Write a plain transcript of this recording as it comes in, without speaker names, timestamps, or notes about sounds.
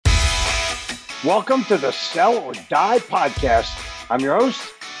Welcome to the Sell or Die podcast. I'm your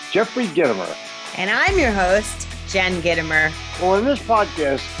host, Jeffrey Gitomer. And I'm your host, Jen Gitomer. Well, in this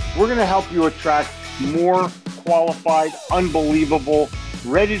podcast, we're going to help you attract more qualified, unbelievable,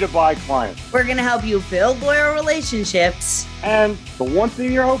 ready-to-buy clients. We're going to help you build loyal relationships. And the one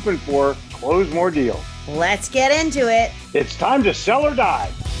thing you're hoping for, close more deals. Let's get into it. It's time to sell or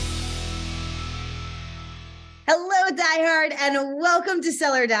die. Hello, diehard, and welcome to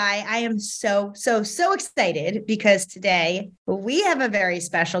Sell or Die. I am so excited because today we have a very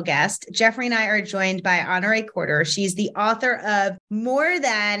special guest. Jeffrey and I are joined by Honorée. She's the author of more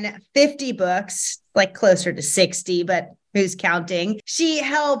than 50 books, like closer to 60, but who's counting? She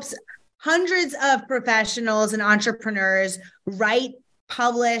helps hundreds of professionals and entrepreneurs write,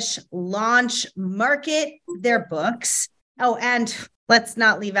 publish, launch, market their books. Oh, and let's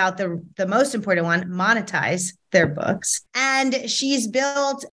not leave out the most important one, monetize their books. And she's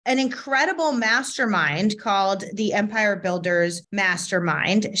built an incredible mastermind called the Empire Builders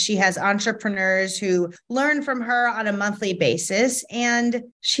Mastermind. She has entrepreneurs who learn from her on a monthly basis, and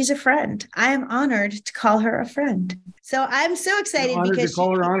she's a friend. I am honored to call her a friend. So I'm so excited because to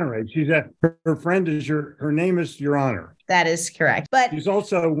call her Honorée. She's her friend is her name is Your Honor. That is correct. But she's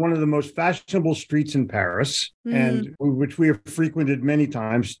also one of the most fashionable streets in Paris, and which we have frequented many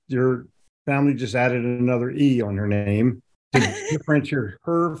times. Your family just added another E on her name to differentiate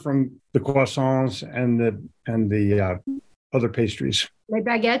her from the croissants and the other pastries. Les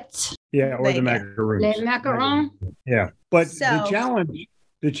baguettes. Yeah, or the macaroons. Les macarons. Yeah. But the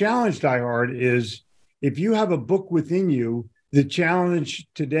challenge, diehard, is if you have a book within you, the challenge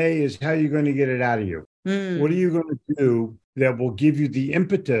today is how you're going to get it out of you. What are you going to do that will give you the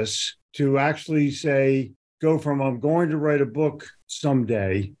impetus to actually say, go from I'm going to write a book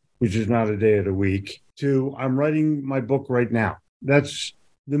someday, which is not a day of the week, to I'm writing my book right now. That's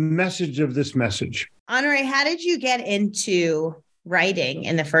the message of this message. Honorée, how did you get into writing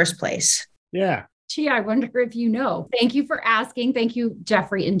in the first place? Yeah. Gee, I wonder if you know. Thank you for asking. Thank you,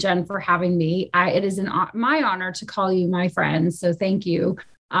 Jeffrey and Jen, for having me. It is my honor to call you my friend. So thank you.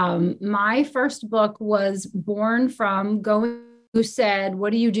 My first book was born from who said,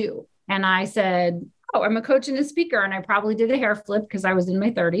 what do you do? And I said, oh, I'm a coach and a speaker. And I probably did a hair flip because I was in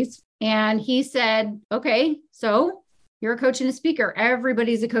my 30s. And he said, okay, so you're a coach and a speaker.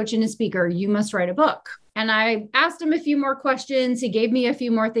 Everybody's a coach and a speaker. You must write a book. And I asked him a few more questions. He gave me a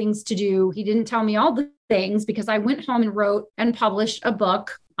few more things to do. He didn't tell me all the things because I went home and wrote and published a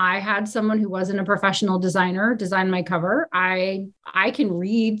book. I had someone who wasn't a professional designer design my cover. I can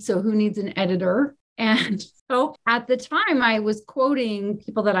read, so who needs an editor? And so at the time I was quoting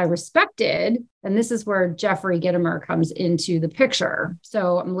people that I respected. And this is where Jeffrey Gitomer comes into the picture.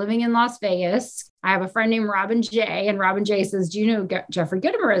 So I'm living in Las Vegas. I have a friend named Robin J. And Robin J says, do you know who Jeffrey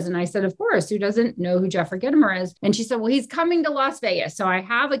Gitomer is? And I said, of course, who doesn't know who Jeffrey Gitomer is? And she said, well, he's coming to Las Vegas. So I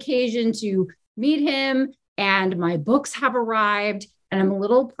have occasion to meet him and my books have arrived. And I'm a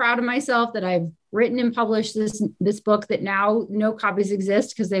little proud of myself that I've written and published this book that now no copies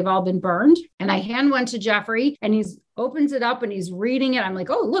exist because they've all been burned. And I hand one to Jeffrey and he opens it up and he's reading it. I'm like,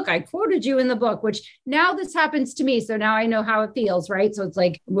 oh, look, I quoted you in the book, which now this happens to me. So now I know how it feels, right? So it's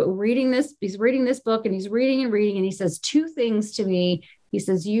like he's reading this book and he's reading. And he says two things to me. He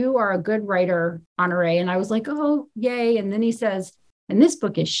says, you are a good writer, Honorée. And I was like, oh, yay. And then he says, and this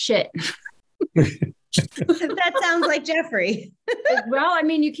book is shit. That sounds like Jeffrey. Well, I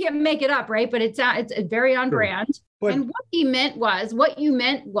mean, you can't make it up, right? But it's very on brand. But, and what you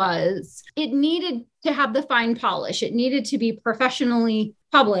meant was it needed to have the fine polish. It needed to be professionally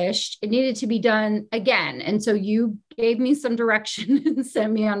published. It needed to be done again. And so you gave me some direction and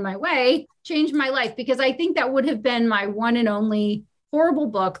sent me on my way, changed my life, because I think that would have been my one and only horrible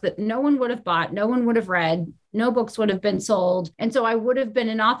book that no one would have bought, no one would have read, no books would have been sold. And so I would have been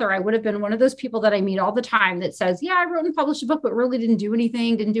an author. I would have been one of those people that I meet all the time that says, yeah, I wrote and published a book, but really didn't do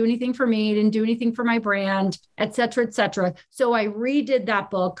anything for me, didn't do anything for my brand, et cetera, et cetera. So I redid that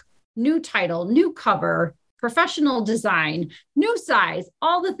book, new title, new cover, professional design, new size,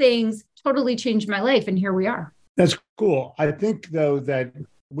 all the things totally changed my life. And here we are. That's cool. I think, though, that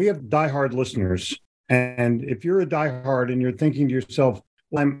we have diehard listeners. And if you're a diehard and you're thinking to yourself,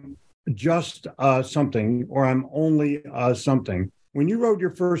 well, I'm just something, or I'm only something. When you wrote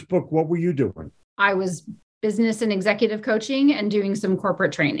your first book, what were you doing? I was business and executive coaching and doing some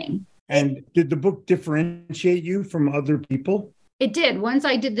corporate training. And did the book differentiate you from other people? It did. Once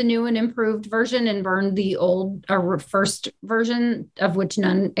I did the new and improved version and burned the old first version, of which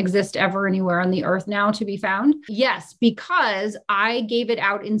none exist ever anywhere on the earth now to be found. Yes, because I gave it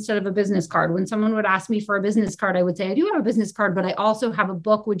out instead of a business card. When someone would ask me for a business card, I would say, I do have a business card, but I also have a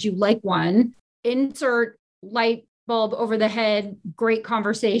book. Would you like one? insert light bulb over the head, great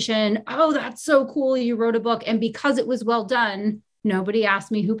conversation. Oh, that's so cool. You wrote a book. And because it was well done, nobody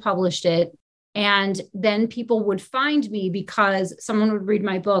asked me who published it. And then people would find me because someone would read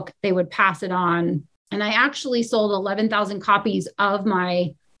my book, they would pass it on. And I actually sold 11,000 copies of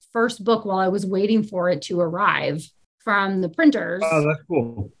my first book while I was waiting for it to arrive from the printers. Oh, that's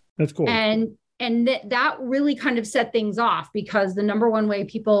cool. That's cool. And that really kind of set things off, because the number one way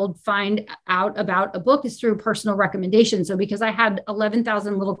people find out about a book is through personal recommendation. So because I had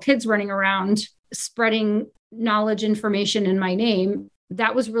 11,000 little kids running around spreading knowledge, information in my name,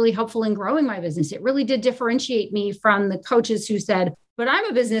 that was really helpful in growing my business. It really did differentiate me from the coaches who said, but I'm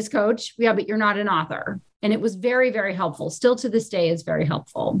a business coach. Yeah, but you're not an author. And it was very, very helpful. Still to this day is very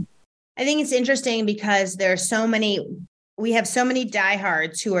helpful. I think it's interesting because we have so many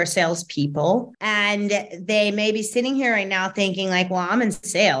diehards who are salespeople, and they may be sitting here right now thinking like, well, I'm in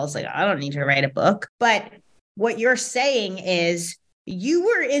sales. Like, I don't need to write a book. But what you're saying is you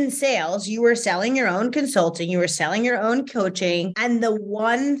were in sales, you were selling your own consulting, you were selling your own coaching. And the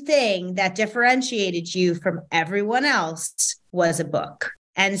one thing that differentiated you from everyone else was a book.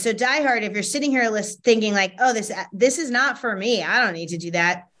 And so diehard, if you're sitting here thinking like, oh, this is not for me, I don't need to do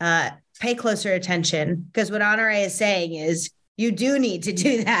that. Pay closer attention, because what Honorée is saying is you do need to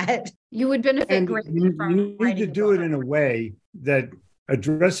do that. You would benefit greatly from you need to do it in a way that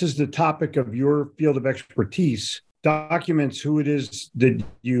addresses the topic of your field of expertise, documents who it is that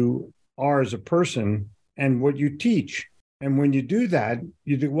you are as a person and what you teach. And when you do that,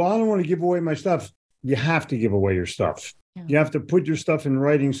 you think, well, I don't want to give away my stuff. You have to give away your stuff. Yeah. You have to put your stuff in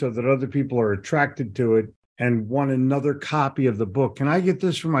writing so that other people are attracted to it and want another copy of the book. Can I get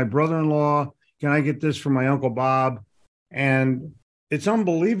this from my brother-in-law? Can I get this from my Uncle Bob? And it's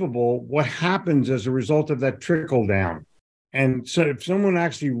unbelievable what happens as a result of that trickle down. And so if someone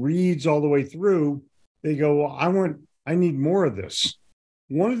actually reads all the way through, they go, well, I need more of this.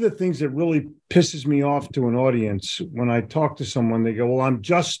 One of the things that really pisses me off to an audience when I talk to someone, they go, well, I'm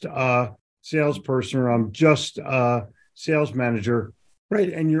just a salesperson, or I'm just a sales manager,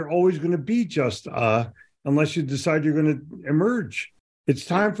 right? And you're always going to be just unless you decide you're going to emerge. It's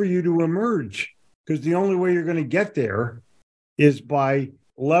time for you to emerge, because the only way you're going to get there is by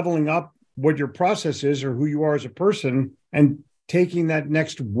leveling up what your process is or who you are as a person and taking that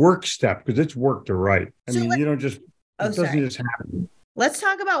next work step, because it's work to write. I mean, you don't just, it doesn't just happen. Let's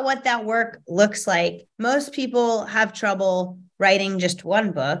talk about what that work looks like. Most people have trouble writing just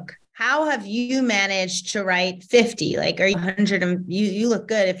one book. How have you managed to write 50? Like, are you 100? You look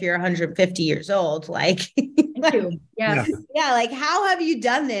good if you're 150 years old. Like, thank you. Yes. Yeah. Like, how have you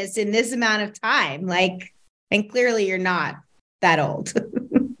done this in this amount of time? Like, and clearly you're not that old.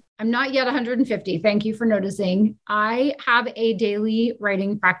 I'm not yet 150. Thank you for noticing. I have a daily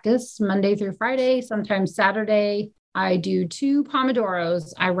writing practice, Monday through Friday, sometimes Saturday. I do 2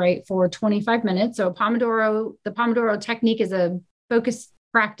 Pomodoros. I write for 25 minutes. So the Pomodoro technique is a focus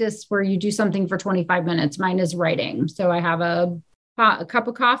practice where you do something for 25 minutes. Mine is writing. So I have a cup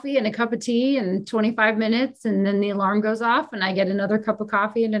of coffee and a cup of tea and 25 minutes. And then the alarm goes off and I get another cup of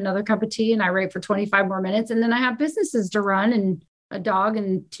coffee and another cup of tea and I write for 25 more minutes. And then I have businesses to run and a dog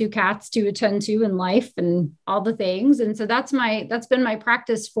and 2 cats to attend to in life and all the things. And so that's been my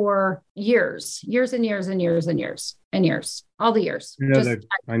practice for years and years and years and years, all the years.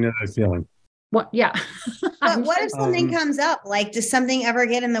 I know that feeling. What? Yeah. But what if something comes up? Like, does something ever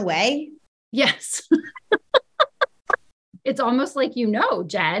get in the way? Yes. It's almost like,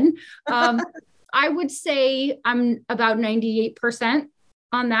 Jen. I would say I'm about 98%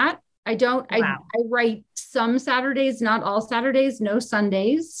 on that. Wow. I write some Saturdays, not all Saturdays, no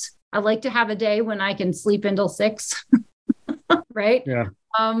Sundays. I like to have a day when I can sleep until 6. Right. Yeah.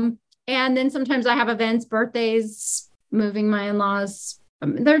 And then sometimes I have events, birthdays, moving my in-laws.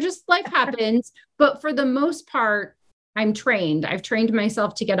 They're just, life happens. But for the most part, I'm trained. I've trained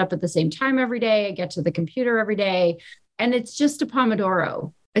myself to get up at the same time every day. I get to the computer every day. And it's just a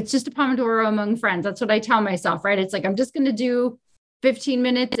Pomodoro. It's just a Pomodoro among friends. That's what I tell myself, right? It's like, I'm just going to do 15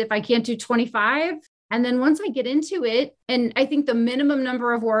 minutes if I can't do 25. And then once I get into it, and I think the minimum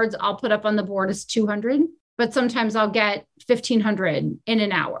number of words I'll put up on the board is 200, but sometimes I'll get 1,500 in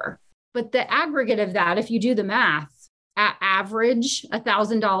an hour. But the aggregate of that, if you do the math, average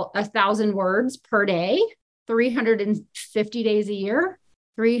 1,000 words per day, 350 days a year,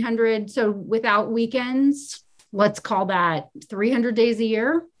 300. So without weekends, let's call that 300 days a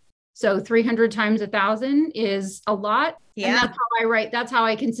year. So 300 times 1,000 is a lot. Yeah. And that's how I write. That's how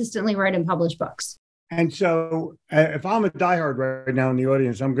I consistently write and publish books. And so if I'm a diehard right now in the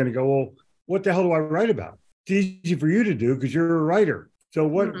audience, I'm going to go, well, what the hell do I write about? It's easy for you to do because you're a writer. So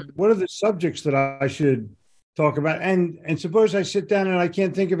what are the subjects that I should talk about? And suppose I sit down and I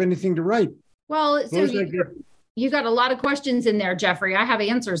can't think of anything to write. Well, so you got a lot of questions in there, Jeffrey. I have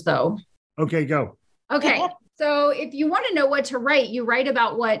answers though. Okay, go. Okay. So if you want to know what to write, you write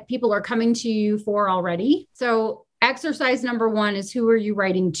about what people are coming to you for already. So exercise number 1 is who are you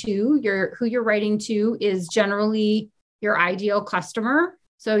writing to? Who you're writing to is generally your ideal customer.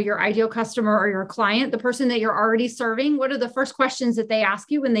 So your ideal customer or your client, the person that you're already serving, what are the first questions that they ask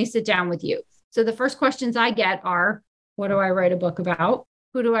you when they sit down with you? So the first questions I get are, what do I write a book about?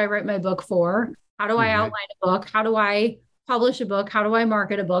 Who do I write my book for? How do I outline a book? How do I publish a book? How do I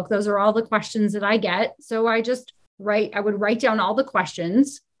market a book? Those are all the questions that I get. So I would write down all the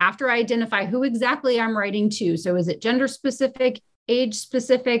questions after I identify who exactly I'm writing to. So is it gender specific, age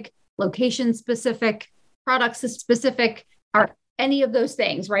specific, location specific, products specific, or any of those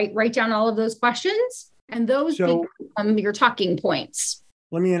things, right? Write down all of those questions and those become your talking points.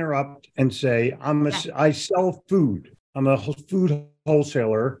 Let me interrupt and say I sell food. I'm a food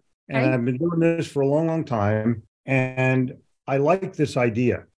wholesaler and I've been doing this for a long, long time. And I like this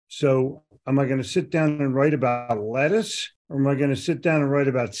idea. So am I going to sit down and write about lettuce or am I going to sit down and write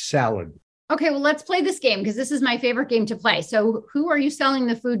about salad? Okay, well, let's play this game because this is my favorite game to play. So who are you selling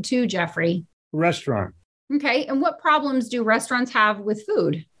the food to, Jeffrey? Restaurant. Okay. And what problems do restaurants have with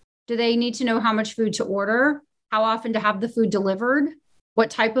food? Do they need to know how much food to order? How often to have the food delivered? What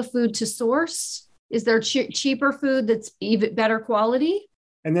type of food to source? Is there cheaper food that's even better quality?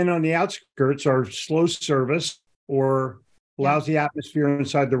 And then on the outskirts are slow service or lousy atmosphere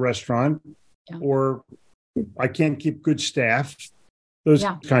inside the restaurant, or I can't keep good staff, those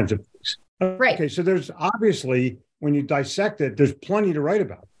kinds of things. Right. Okay, so there's obviously, when you dissect it, there's plenty to write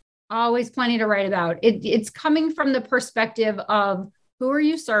about. Always plenty to write about. It's coming from the perspective of who are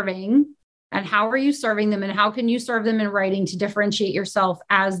you serving and how are you serving them and how can you serve them in writing to differentiate yourself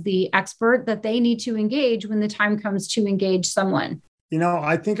as the expert that they need to engage when the time comes to engage someone. You know,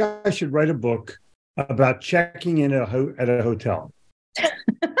 I think I should write a book about checking in at a hotel.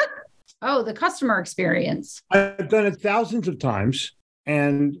 Oh, the customer experience. I've done it thousands of times,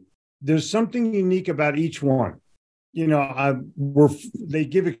 and there's something unique about each one. You know, they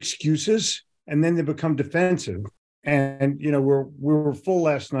give excuses, and then they become defensive. And you know, we were full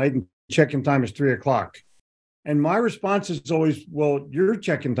last night, and check-in time is 3:00. And my response is always, "Well, your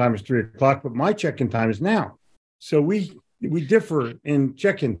check-in time is 3:00, but my check-in time is now." So we differ in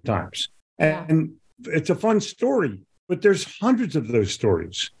check-in times, and it's a fun story, but there's hundreds of those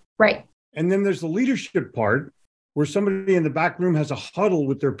stories. Right. And then there's the leadership part where somebody in the back room has a huddle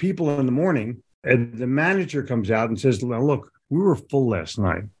with their people in the morning and the manager comes out and says, look, we were full last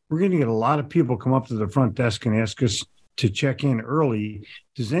night. We're going to get a lot of people come up to the front desk and ask us to check in early.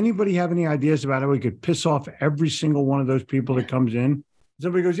 Does anybody have any ideas about how we could piss off every single one of those people that comes in?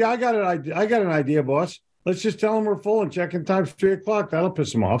 Somebody goes, I got an idea, boss. Let's just tell them we're full and check-in time's 3:00. That'll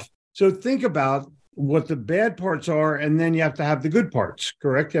piss them off. So think about what the bad parts are, and then you have to have the good parts,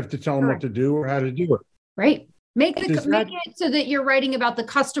 correct? You have to tell them what to do or how to do it. Right. Make it so that you're writing about the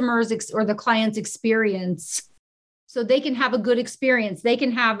customer's or the client's experience so they can have a good experience. They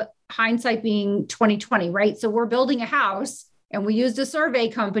can have hindsight being 2020, right? So we're building a house and we used a survey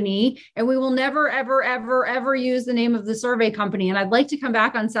company and we will never, ever, ever, ever use the name of the survey company. And I'd like to come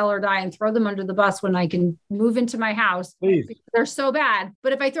back on Sell or Die and throw them under the bus when I can move into my house. Please. They're so bad.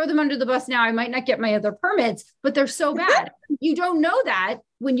 But if I throw them under the bus now, I might not get my other permits, but they're so bad. You don't know that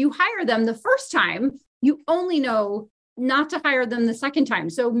when you hire them the first time, you only know not to hire them the second time.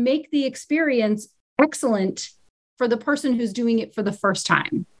 So make the experience excellent for the person who's doing it for the first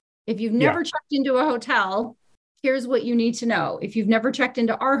time. If you've never checked into a hotel, here's what you need to know. If you've never checked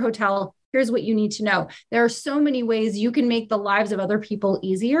into our hotel, here's what you need to know. There are so many ways you can make the lives of other people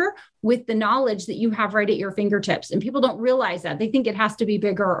easier with the knowledge that you have right at your fingertips. And people don't realize that. They think it has to be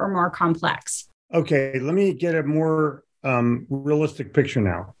bigger or more complex. Okay, let me get a more realistic picture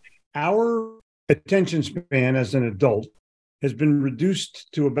now. Our attention span as an adult has been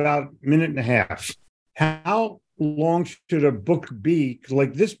reduced to about a minute and a half. How long should a book be?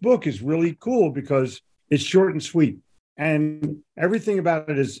 Like, this book is really cool because it's short and sweet. And everything about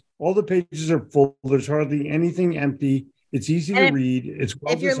it is, all the pages are full. There's hardly anything empty. It's easy to read. It's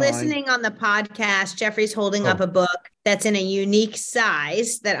well If you're designed. listening on the podcast, Jeffrey's holding up a book that's in a unique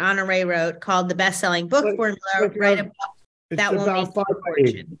size that Honorée wrote called The Best-Selling Book Formula. Write a book that will make about 5 by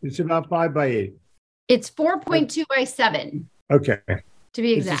 8. It's about 5 by 8. It's 4.2 by 7. Okay. To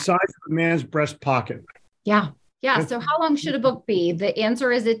be exact. It's the size of a man's breast pocket. Yeah. Yeah. So how long should a book be? The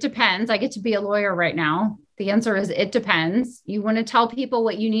answer is it depends. I get to be a lawyer right now. The answer is it depends. You want to tell people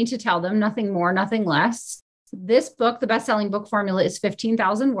what you need to tell them, nothing more, nothing less. This book, the best-selling book formula, is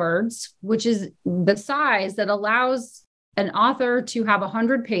 15,000 words, which is the size that allows an author to have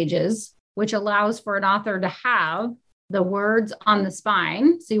 100 pages, which allows for an author to have the words on the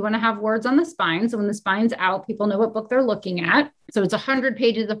spine. So you want to have words on the spine. So when the spine's out, people know what book they're looking at. So it's 100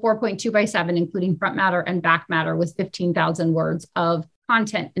 pages of 4.2 by 7, including front matter and back matter, with 15,000 words of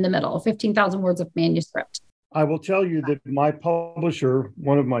content in the middle, 15,000 words of manuscript. I will tell you that my publisher,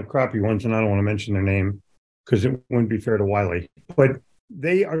 one of my crappy ones, and I don't want to mention their name because it wouldn't be fair to Wiley, but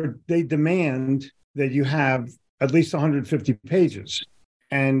they demand that you have at least 150 pages.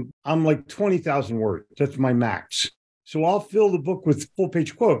 And I'm like 20,000 words. That's my max. So I'll fill the book with full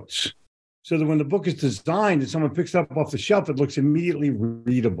page quotes so that when the book is designed and someone picks it up off the shelf, it looks immediately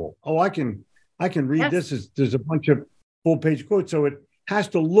readable. Oh, I can read this. There's a bunch of full page quotes. So it has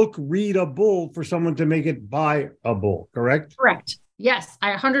to look readable for someone to make it buyable, correct? Correct. Yes,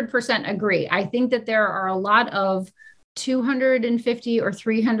 I 100% agree. I think that there are a lot of 250 or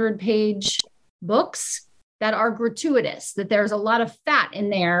 300 page books that are gratuitous, that there's a lot of fat in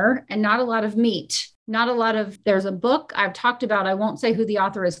there and not a lot of meat. There's a book I've talked about. I won't say who the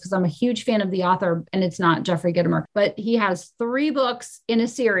author is because I'm a huge fan of the author, and it's not Jeffrey Gitomer, but he has 3 books in a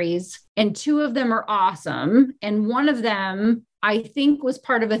series and 2 of them are awesome. And one of them I think was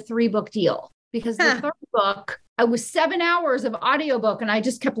part of a 3-book deal, because the third book, it was 7 hours of audiobook and I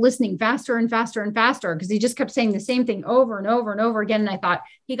just kept listening faster and faster and faster because he just kept saying the same thing over and over and over again. And I thought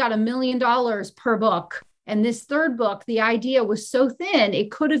he got $1 million per book. And this third book, the idea was so thin,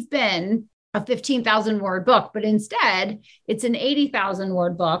 it could have been a 15,000 word book, but instead it's an 80,000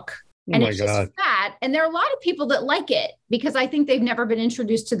 word book. And it's just fat. And there are a lot of people that like it because I think they've never been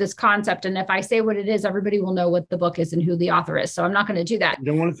introduced to this concept. And if I say what it is, everybody will know what the book is and who the author is. So I'm not going to do that. You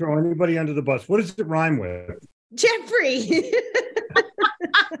don't want to throw anybody under the bus. What does it rhyme with? Jeffrey.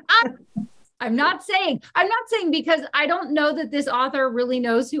 I'm not saying because I don't know that this author really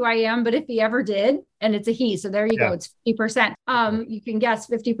knows who I am, but if he ever did, and it's a he, so there you go, it's 50%. You can guess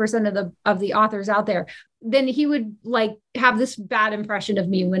 50% of the authors out there, then he would like have this bad impression of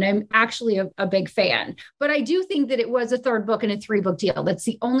me when I'm actually a big fan. But I do think that it was a 3rd book and a 3-book deal. That's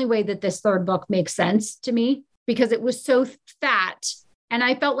the only way that this 3rd book makes sense to me, because it was so fat. And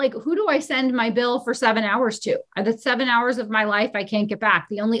I felt like, who do I send my bill for 7 hours to? That's 7 hours of my life I can't get back.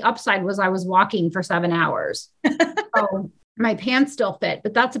 The only upside was I was walking for 7 hours. So my pants still fit,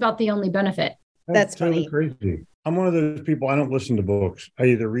 but that's about the only benefit. That's funny. Crazy. I'm one of those people, I don't listen to books. I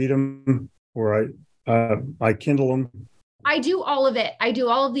either read them or I Kindle them. I do all of it. I do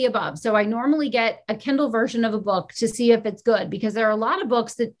all of the above. So I normally get a Kindle version of a book to see if it's good, because there are a lot of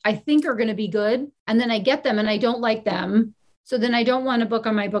books that I think are going to be good. And then I get them and I don't like them. So then I don't want a book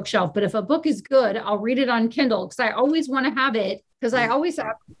on my bookshelf. But if a book is good, I'll read it on Kindle, because I always want to have it, because I always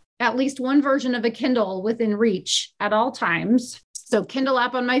have at least one version of a Kindle within reach at all times. So Kindle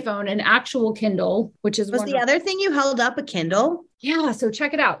app on my phone, an actual Kindle, which is wonderful. The other thing you held up, a Kindle? Yeah. So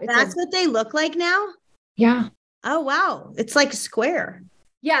check it out. That's what they look like now? Yeah. Oh, wow. It's like a square.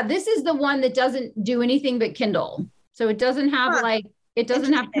 Yeah. This is the one that doesn't do anything but Kindle. So it doesn't have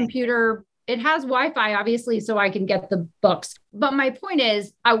have computer. It has Wi-Fi, obviously, so I can get the books. But my point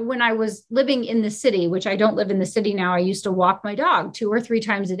is, when I was living in the city, which I don't live in the city now, I used to walk my dog 2 or 3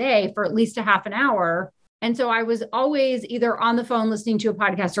 times a day for at least a half an hour. And so I was always either on the phone listening to a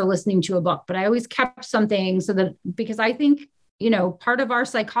podcast or listening to a book, but I always kept something because I think, part of our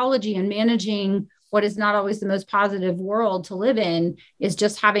psychology and managing what is not always the most positive world to live in is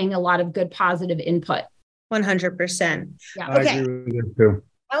just having a lot of good positive input. 100%. Yeah. I agree with you too.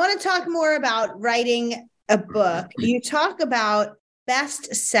 I want to talk more about writing a book. You talk about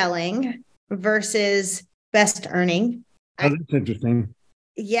best selling versus best earning. Oh, that's interesting.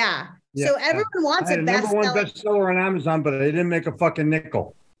 Yeah. So everyone wants a best number one bestseller on Amazon, but they didn't make a fucking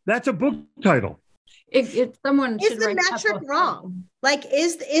nickel. That's a book title. If someone is the metric wrong? Like,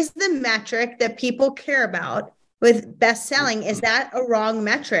 is the metric that people care about with best selling, is that a wrong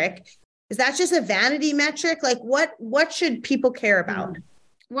metric? Is that just a vanity metric? Like, what should people care about?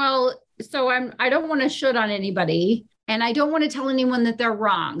 Well, so I don't want to shoot on anybody, and I don't want to tell anyone that they're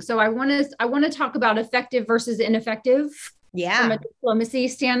wrong. So I want to talk about effective versus ineffective. Yeah. From a diplomacy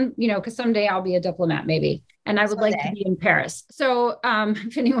stand, because someday I'll be a diplomat maybe, and I would like to be in Paris. So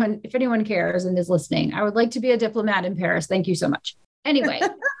if anyone cares and is listening, I would like to be a diplomat in Paris. Thank you so much. Anyway.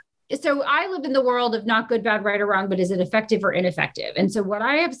 So I live in the world of not good, bad, right, or wrong, but is it effective or ineffective? And so what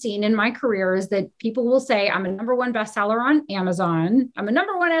I have seen in my career is that people will say, I'm a number 1 bestseller on Amazon. I'm a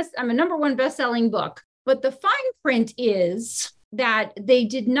number one best-selling book. But the fine print is that they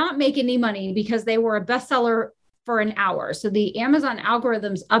did not make any money because they were a bestseller for an hour. So the Amazon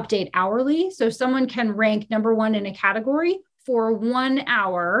algorithms update hourly. So someone can rank number one in a category for 1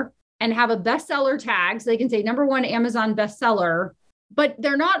 hour and have a bestseller tag. So they can say number one Amazon bestseller, but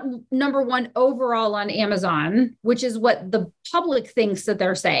they're not number one overall on Amazon, which is what the public thinks that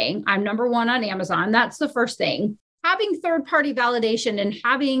they're saying. I'm number one on Amazon. That's the first thing. Having third-party validation and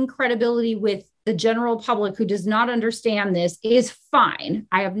having credibility with the general public who does not understand this is fine.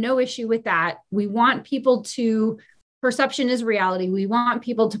 I have no issue with that. We want people to, perception is reality. We want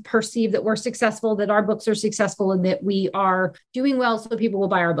people to perceive that we're successful, that our books are successful, and that we are doing well so people will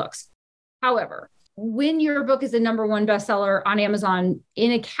buy our books. However, when your book is a number one bestseller on Amazon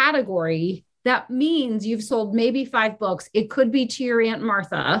in a category, that means you've sold maybe 5 books. It could be to your Aunt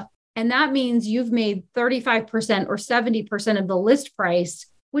Martha. And that means you've made 35% or 70% of the list price,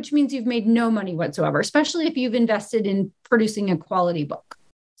 which means you've made no money whatsoever, especially if you've invested in producing a quality book.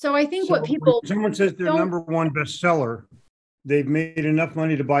 So I think what people... When someone says they're number one bestseller, they've made enough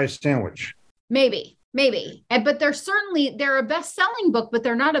money to buy a sandwich. Maybe. But they're a best-selling book, but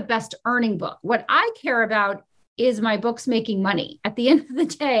they're not a best earning book. What I care about is my books making money. At the end of the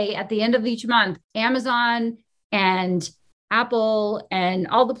day, at the end of each month, Amazon and Apple and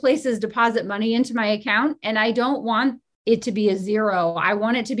all the places deposit money into my account. And I don't want it to be a zero. I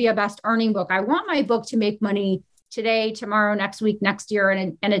want it to be a best earning book. I want my book to make money today, tomorrow, next week, next year,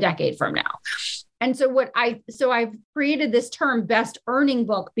 and a decade from now. And so I've created this term best earning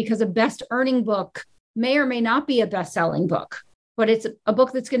book because a best earning book may or may not be a best-selling book, but it's a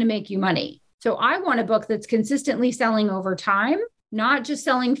book that's going to make you money. So I want a book that's consistently selling over time, not just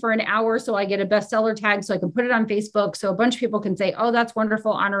selling for an hour so I get a bestseller tag so I can put it on Facebook so a bunch of people can say, oh, that's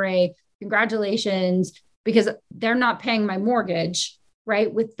wonderful, Honorée, congratulations, because they're not paying my mortgage,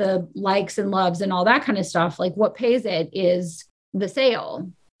 right? With the likes and loves and all that kind of stuff. Like what pays it is the sale.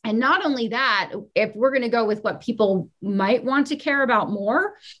 And not only that, if we're going to go with what people might want to care about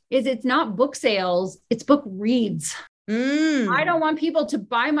more, is it's not book sales, it's book reads. I don't want people to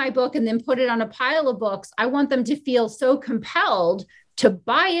buy my book and then put it on a pile of books. I want them to feel so compelled to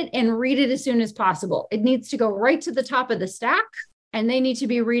buy it and read it as soon as possible. It needs to go right to the top of the stack and they need to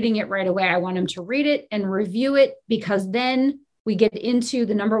be reading it right away. I want them to read it and review it because then we get into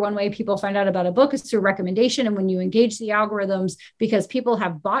the number one way people find out about a book is through recommendation. And when you engage the algorithms, because people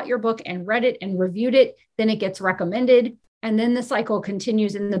have bought your book and read it and reviewed it, then it gets recommended. And then the cycle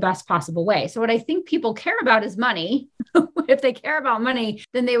continues in the best possible way. So what I think people care about is money. If they care about money,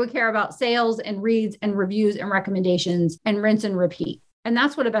 then they would care about sales and reads and reviews and recommendations and rinse and repeat. And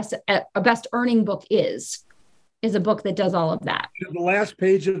that's what a best earning book is a book that does all of that. Should the last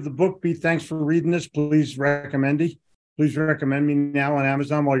page of the book be, thanks for reading this, please recommend me now on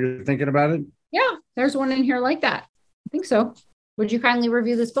Amazon while you're thinking about it? Yeah, there's one in here like that. I think so. Would you kindly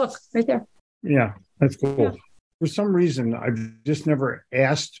review this book right there? Yeah, that's cool. Yeah. For some reason, I've just never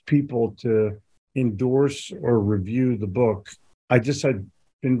asked people to endorse or review the book. I've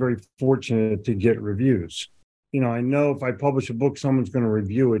been very fortunate to get reviews. I know if I publish a book, someone's going to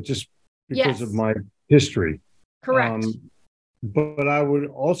review it just because of my history. Correct. But I would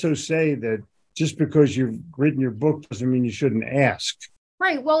also say that just because you've written your book doesn't mean you shouldn't ask.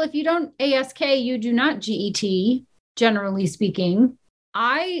 Right. Well, if you don't ASK, you do not GET, generally speaking.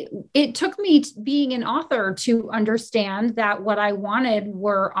 It took me being an author to understand that what I wanted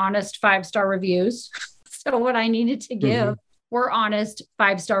were honest 5-star reviews. So what I needed to give were honest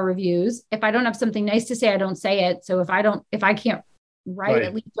 5-star reviews. If I don't have something nice to say, I don't say it. So if I can't write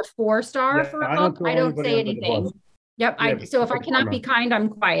at least a 4-star for a book, I don't say anything. Yep. So if I cannot be kind, I'm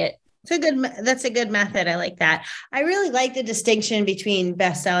quiet. That's a good method. I like that. I really like the distinction between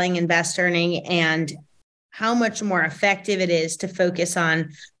best-selling and best earning and how much more effective it is to focus on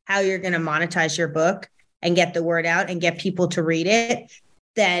how you're going to monetize your book and get the word out and get people to read it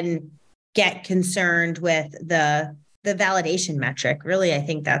than get concerned with the validation metric. Really, I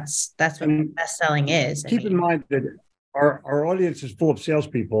think that's what best-selling is. Keep in mind that our audience is full of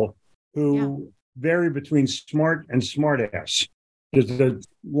salespeople who vary between smart and smart ass. There's a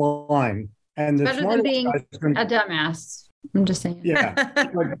line. And the better than being a dumbass. I'm just saying. Yeah.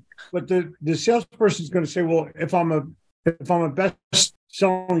 but the salesperson is going to say, well, if I'm a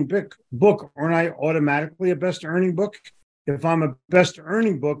best-selling book, aren't I automatically a best-earning book? If I'm a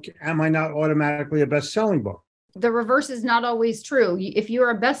best-earning book, am I not automatically a best-selling book? The reverse is not always true. If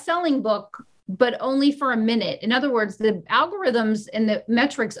you're a best-selling book, but only for a minute. In other words, the algorithms and the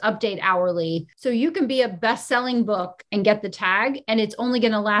metrics update hourly. So you can be a best-selling book and get the tag, and it's only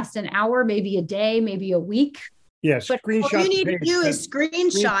going to last an hour, maybe a day, maybe a week. Yes, all you need to do is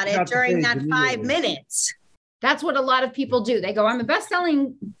screenshot it during that 5 minutes. That's what a lot of people do. They go, I'm a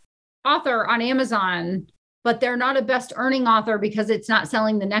best-selling author on Amazon, but they're not a best earning author because it's not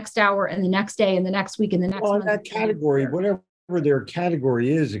selling the next hour and the next day and the next week and the next month. In that category, whatever their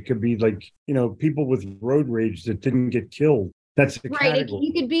category is, it could be like, people with road rage that didn't get killed. That's the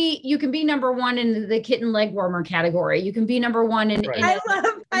category. You can be number one in the kitten leg warmer category. You can be number one in.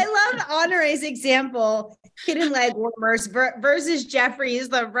 I love Honoree's example. Kitten leg warmers versus Jeffrey's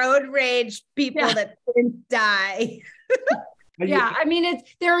the road rage people that didn't die. Yeah, I mean,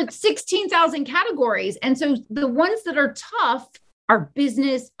 there are 16,000 categories. And so the ones that are tough are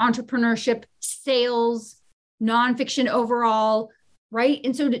business, entrepreneurship, sales, nonfiction overall, right?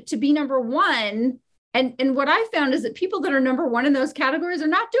 And so to be number one, and what I found is that people that are number one in those categories are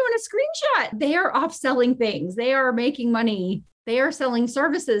not doing a screenshot. They are off selling things. They are making money. They are selling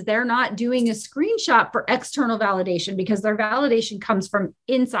services. They're not doing a screenshot for external validation because their validation comes from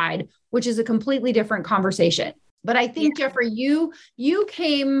inside, which is a completely different conversation. But I think, Jeffrey, you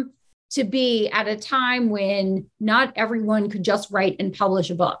came to be at a time when not everyone could just write and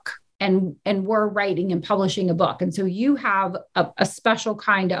publish a book, and we're writing and publishing a book. And so you have a special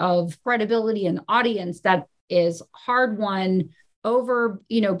kind of credibility and audience that is hard won over,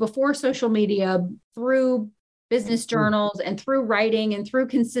 before social media, through business journals and through writing and through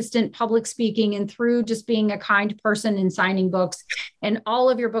consistent public speaking and through just being a kind person and signing books. And all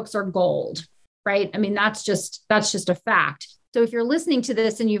of your books are gold. Right? I mean, that's just a fact. So if you're listening to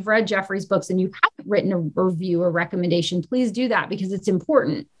this and you've read Jeffrey's books and you haven't written a review or recommendation, please do that because it's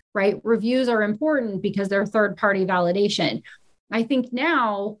important, right? Reviews are important because they're third-party validation. I think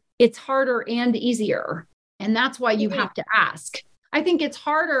now it's harder and easier. And that's why you have to ask. I think it's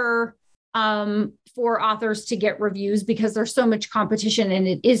harder for authors to get reviews because there's so much competition and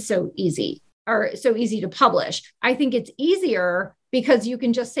it is so easy to publish. I think it's easier because you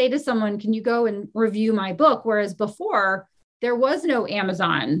can just say to someone, can you go and review my book? Whereas before there was no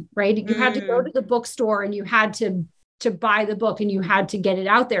Amazon, right? You had to go to the bookstore and you had to buy the book and you had to get it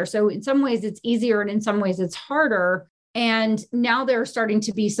out there. So in some ways it's easier and in some ways it's harder. And now there are starting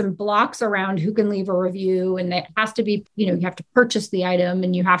to be some blocks around who can leave a review, and it has to be, you have to purchase the item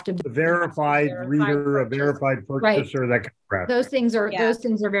and you have to be a verified reader, a verified purchaser, that kind of crap. Those things are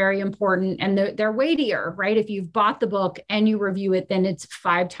very important, and they're weightier, right? If you've bought the book and you review it, then it's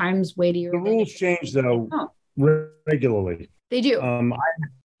 5 times weightier. The rules change though regularly. They do.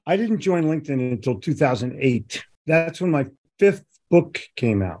 I didn't join LinkedIn until 2008. That's when my 5th book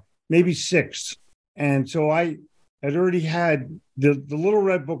came out, maybe 6th, and so I'd already had the Little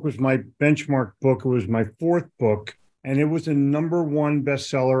Red Book was my benchmark book. It was my 4th book, and it was a #1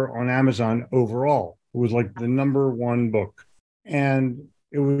 bestseller on Amazon overall. It was like the #1 book, and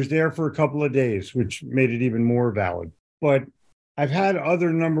it was there for a couple of days, which made it even more valid. But I've had other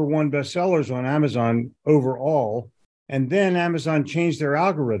 #1 bestsellers on Amazon overall, and then Amazon changed their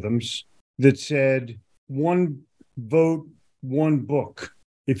algorithms that said 1 vote, 1 book.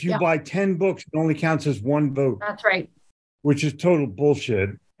 If you buy 10 books, it only counts as 1 vote. That's right. Which is total bullshit.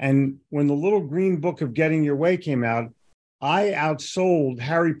 And when the Little Green Book of Getting Your Way came out, I outsold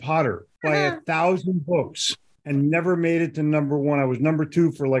Harry Potter by 1,000 books and never made it to #1. I was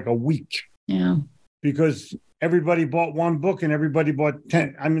 #2 for like a week. Yeah. Because everybody bought 1 book and everybody bought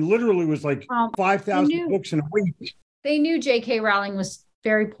 10. I mean, literally it was like 5,000 books in a week. They knew J.K. Rowling was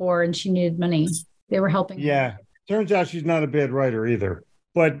very poor and she needed money. They were helping her. Yeah. Turns out she's not a bad writer either.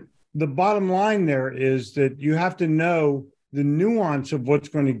 But the bottom line there is that you have to know the nuance of what's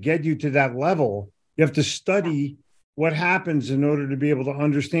going to get you to that level. You have to study what happens in order to be able to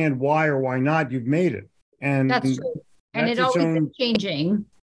understand why or why not you've made it. And that's true. And it always is changing.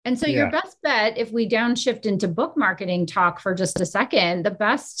 And so your best bet, if we downshift into book marketing talk for just a second,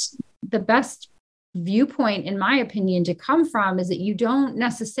 the best viewpoint, in my opinion, to come from is that you don't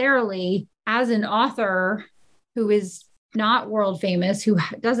necessarily, as an author who is not world famous, who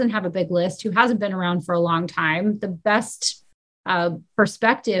doesn't have a big list, who hasn't been around for a long time, the best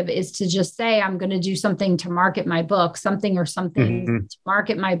perspective is to just say, I'm going to do something to market my book, something to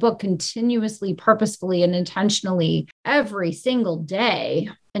market my book continuously, purposefully, and intentionally every single day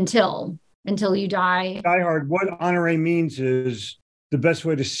until you die. Die Hard, what Honorée means is the best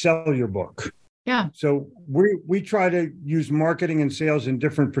way to sell your book. Yeah. So we try to use marketing and sales in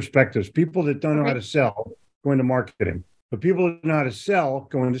different perspectives. People that don't know how to sell go into marketing, but people that know how to sell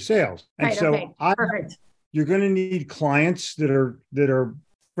go into sales. And you're going to need clients that are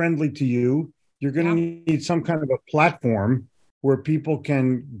friendly to you. You're going to need some kind of a platform where people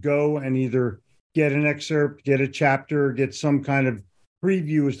can go and either get an excerpt, get a chapter, get some kind of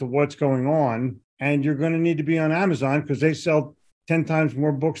preview as to what's going on. And you're going to need to be on Amazon because they sell 10 times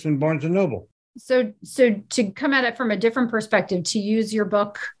more books than Barnes & Noble. So to come at it from a different perspective, to use your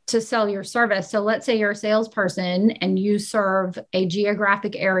book to sell your service. So let's say you're a salesperson and you serve a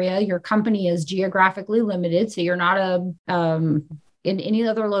geographic area. Your company is geographically limited. So you're not in any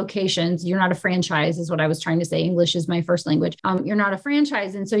other locations. You're not a franchise is what I was trying to say. English is my first language. You're not a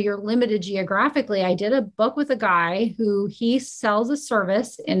franchise. And so you're limited geographically. I did a book with a guy who he sells a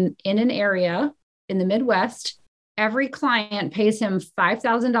service in an area in the Midwest. Every client pays him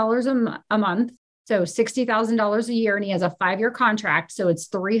 $5,000 a month, so $60,000 a year, and he has a 5-year contract. So it's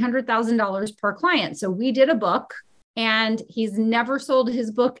 $300,000 per client. So we did a book, and he's never sold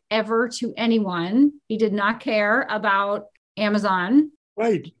his book ever to anyone. He did not care about Amazon.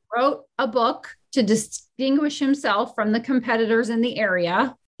 Right. He wrote a book to distinguish himself from the competitors in the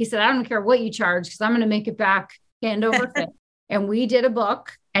area. He said, I don't care what you charge because I'm going to make it back hand over fist. And we did a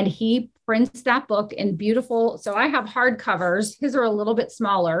book, and he prints that book in beautiful. So I have hardcovers. His are a little bit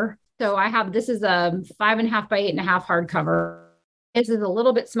smaller. So this is a 5.5 by 8.5 hardcover. His is a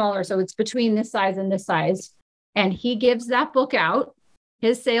little bit smaller. So it's between this size and this size. And he gives that book out.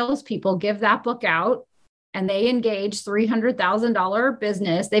 His salespeople give that book out, and they engage $300,000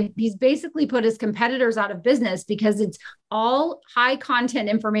 business. He's basically put his competitors out of business because it's all high content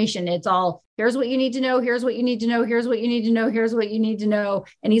information. It's all, here's what you need to know. Here's what you need to know. Here's what you need to know. Here's what you need to know.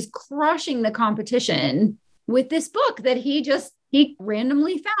 And he's crushing the competition with this book that he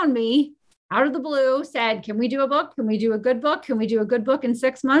randomly found me out of the blue, said, can we do a book? Can we do a good book? Can we do a good book in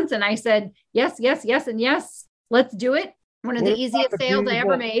 6 months? And I said, yes, yes, yes, and yes, let's do it. One of the easiest sales I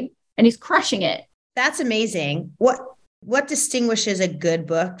ever made. And he's crushing it. That's amazing. What distinguishes a good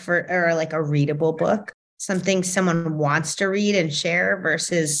book or like a readable book? Something someone wants to read and share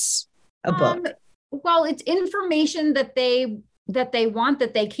versus a book? Well, it's information that they want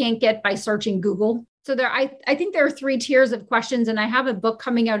that they can't get by searching Google. So I think there are 3 tiers of questions, and I have a book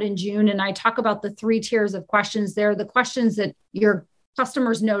coming out in June, and I talk about the 3 tiers of questions. There are the questions that your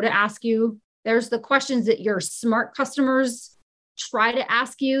customers know to ask you. There's the questions that your smart customers try to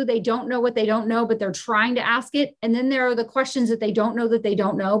ask you. They don't know what they don't know, but they're trying to ask it. And then there are the questions that they don't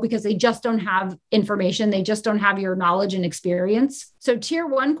know because they just don't have information. They just don't have your knowledge and experience. So tier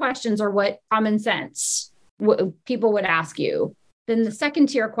 1 questions are what common sense people would ask you. Then the second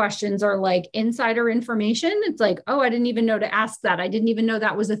tier questions are like insider information. It's like, oh, I didn't even know to ask that. I didn't even know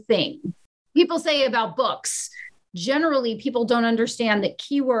that was a thing. People say about books, generally people don't understand that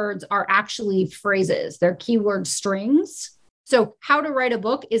keywords are actually phrases. They're keyword strings. So how to write a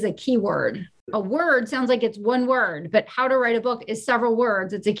book is a keyword. A word sounds like it's one word, but how to write a book is several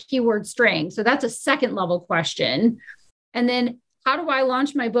words. It's a keyword string. So that's a second level question. And then how do I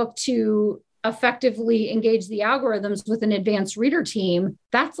launch my book to effectively engage the algorithms with an advanced reader team?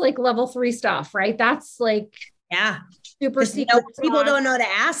 That's like level 3 stuff, right? That's like, super secret. People don't know to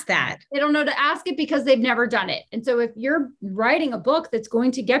ask that. They don't know to ask it because they've never done it. And so if you're writing a book that's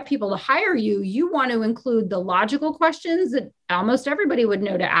going to get people to hire you, you want to include the logical questions that almost everybody would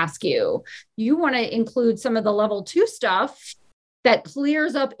know to ask you. You want to include some of the level 2 stuff that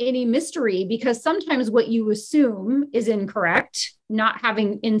clears up any mystery, because sometimes what you assume is incorrect, not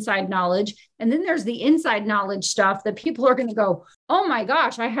having inside knowledge. And then there's the inside knowledge stuff that people are going to go, oh my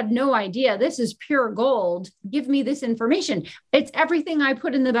gosh, I had no idea. This is pure gold. Give me this information. It's everything I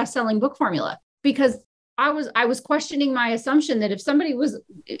put in the best-selling book formula, because I was questioning my assumption that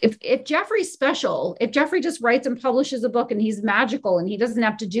if Jeffrey's special, if Jeffrey just writes and publishes a book and he's magical and he doesn't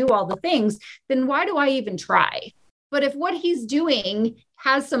have to do all the things, then why do I even try? But if what he's doing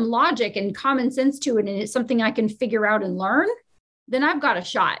has some logic and common sense to it, and it's something I can figure out and learn, then I've got a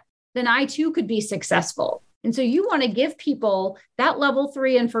shot. Then I too could be successful. And so you want to give people that level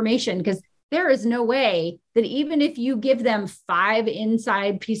 3 information, because there is no way that even if you give them 5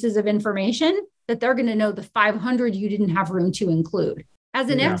 inside pieces of information, that they're going to know the 500 you didn't have room to include. As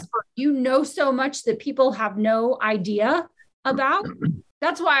an expert, you know so much that people have no idea about.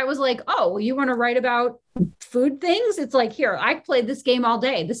 That's why I was like, oh, well, you want to write about food things? It's like, here, I played this game all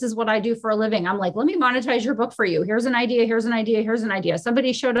day. This is what I do for a living. I'm like, let me monetize your book for you. Here's an idea. Here's an idea. Here's an idea.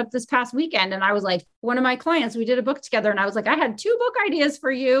 Somebody showed up this past weekend, and I was like, one of my clients, we did a book together, and I was like, I had 2 book ideas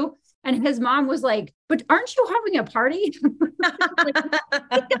for you. And his mom was like, but aren't you having a party? Like,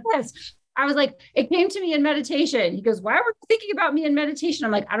 look at this. I was like, it came to me in meditation. He goes, why were you thinking about me in meditation?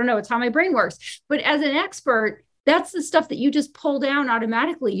 I'm like, I don't know. It's how my brain works. But as an expert, that's the stuff that you just pull down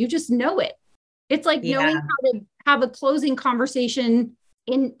automatically. You just know it. It's like knowing how to have a closing conversation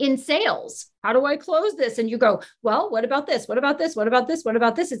in sales. How do I close this? And you go, well, what about this? What about this? What about this? What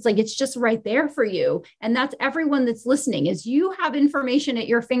about this? It's like, it's just right there for you. And that's everyone that's listening, is you have information at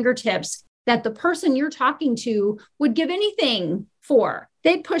your fingertips that the person you're talking to would give anything for?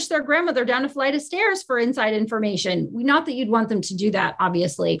 They'd push their grandmother down a flight of stairs for inside information. Not that you'd want them to do that,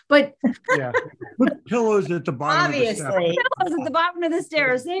 obviously, but yeah, put pillows at the bottom obviously. of the stairs. Pillows at the bottom of the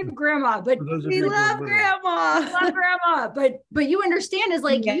stairs. Save grandma, but we love grandma. We love grandma, but you understand is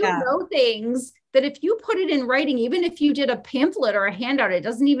like, you know things that if you put it in writing, even if you did a pamphlet or a handout, it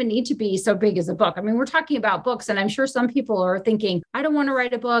doesn't even need to be so big as a book. I mean, we're talking about books, and I'm sure some people are thinking, I don't want to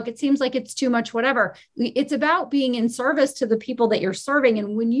write a book. It seems like it's too much, whatever. It's about being in service to the people that you're serving.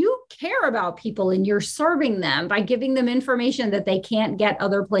 And when you care about people and you're serving them by giving them information that they can't get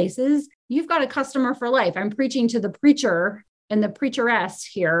other places, you've got a customer for life. I'm preaching to the preacher and the preacheress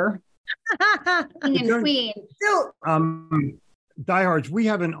here. King and queen. So, diehards, we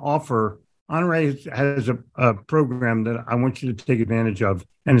have an offer. Honorée has a program that I want you to take advantage of,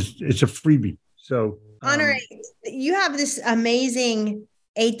 and it's a freebie. So, Honorée, you have this amazing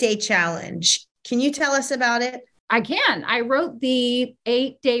 8-day challenge. Can you tell us about it? I can. I wrote the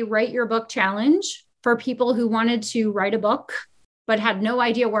 8-day Write Your Book challenge for people who wanted to write a book, but had no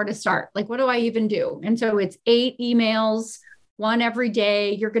idea where to start. Like, what do I even do? And so it's 8 emails, one every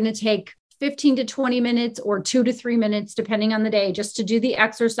day. You're going to take 15 to 20 minutes or 2 to 3 minutes, depending on the day, just to do the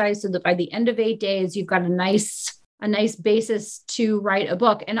exercise so that by the end of 8 days, you've got a nice basis to write a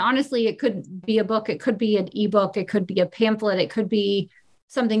book. And honestly, it could be a book. It could be an ebook. It could be a pamphlet. It could be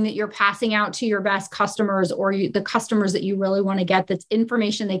something that you're passing out to your best customers or the customers that you really want to get. That's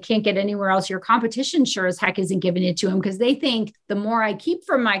information they can't get anywhere else. Your competition sure as heck isn't giving it to them because they think the more I keep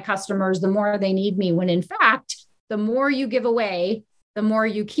from my customers, the more they need me. When in fact, the more you give away, the more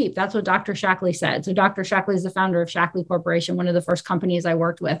you keep. That's what Dr. Shackley said. So Dr. Shackley is the founder of Shackley Corporation, one of the first companies I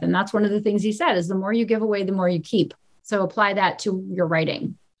worked with. And that's one of the things he said is the more you give away, the more you keep. So apply that to your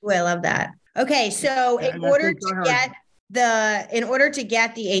writing. Oh, I love that. Okay. So in order to get the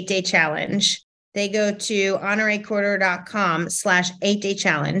 8-day challenge, they go to honoreecorder.com/8-day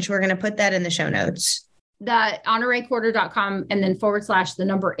challenge. We're going to put that in the show notes. The honoreecorder.com and then / the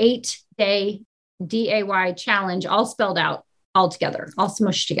number 8-day DAY challenge, all spelled out. All together, all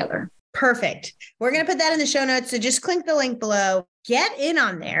smushed together. Perfect. We're going to put that in the show notes. So just click the link below, get in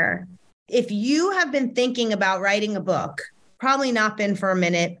on there. If you have been thinking about writing a book, probably not been for a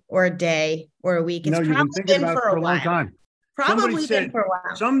minute or a day or a week. It's you've been thinking about it for a long time. Probably been for a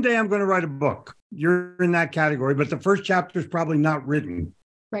while. Someday I'm going to write a book. You're in that category, but the first chapter is probably not written.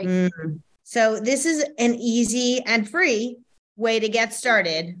 Right. Mm-hmm. So this is an easy and free way to get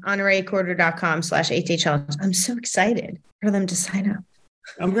started. honoreecorder.com/8-day challenge. I'm so excited for them to sign up.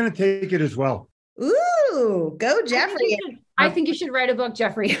 I'm going to take it as well. Ooh, go Jeffrey. I think you should write a book,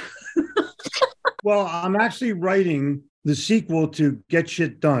 Jeffrey. Well, I'm actually writing the sequel to Get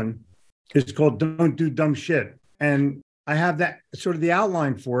Shit Done. It's called Don't Do Dumb Shit. And I have that sort of the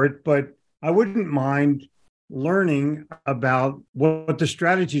outline for it, but I wouldn't mind learning about what the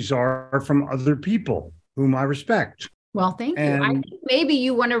strategies are from other people whom I respect. Well, thank you. I think maybe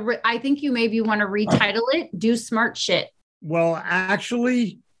you want to retitle it, Do Smart Shit. Well,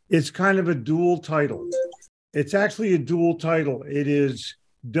 actually, it's kind of a dual title. It's actually a dual title. It is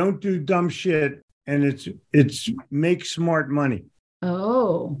Don't Do Dumb Shit, and it's Make Smart Money.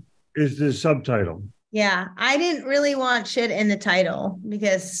 Oh. Is the subtitle. Yeah, I didn't really want shit in the title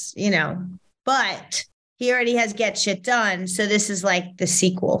because, but he already has Get Shit Done. So this is like the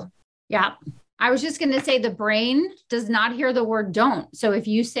sequel. Yeah. I was just going to say the brain does not hear the word don't. So if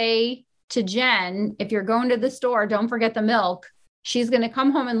you say to Jen, if you're going to the store, don't forget the milk, she's going to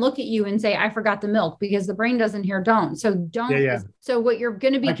come home and look at you and say, I forgot the milk, because the brain doesn't hear don't. So don't. Yeah. So what you're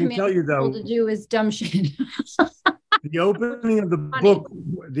going to be commanding people to do is dumb shit. The opening of the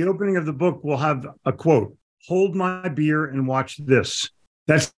book will have a quote, "Hold my beer and watch this."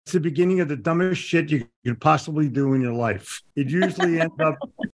 That's the beginning of the dumbest shit you could possibly do in your life. It usually ends up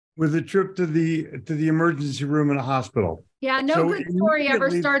with a trip to the emergency room in a hospital. Yeah, no good story ever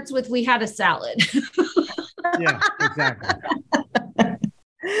starts with "we had a salad." Yeah, exactly.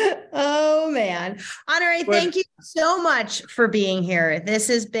 Oh man. Honorée, thank you so much for being here. This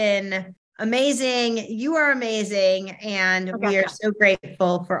has been amazing. You are amazing. And we are so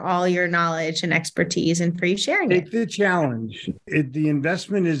grateful for all your knowledge and expertise and for you sharing it. Take the challenge. The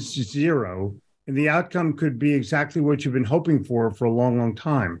investment is zero, and the outcome could be exactly what you've been hoping for a long, long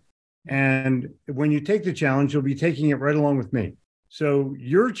time. And when you take the challenge, you'll be taking it right along with me. So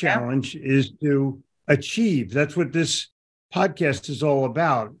your challenge is to achieve. That's what this podcast is all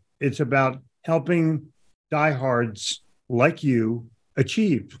about. It's about helping diehards like you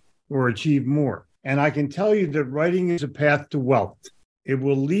achieve more. And I can tell you that writing is a path to wealth. It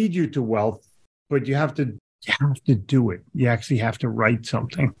will lead you to wealth, but you have to You have to do it. You actually have to write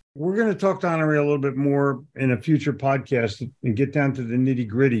something. We're going to talk to Honorée a little bit more in a future podcast and get down to the nitty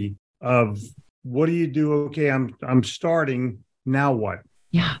gritty of what do you do? Okay, I'm starting. Now what?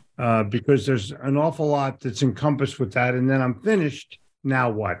 Yeah. Because there's an awful lot that's encompassed with that. And then I'm finished. Now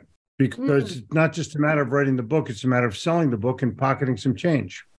what? Because it's not just a matter of writing the book. It's a matter of selling the book and pocketing some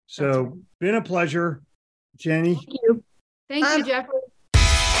change. So been a pleasure, Jenny. Thank you. Thank you, Jeffrey.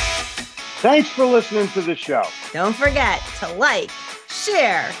 Thanks for listening to the show. Don't forget to like,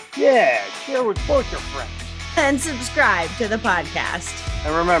 share. Yeah, share with both your friends. And subscribe to the podcast.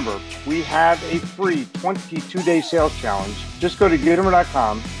 And remember, we have a free 22-day sales challenge. Just go to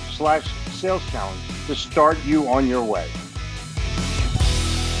Gitomer.com/sales challenge to start you on your way.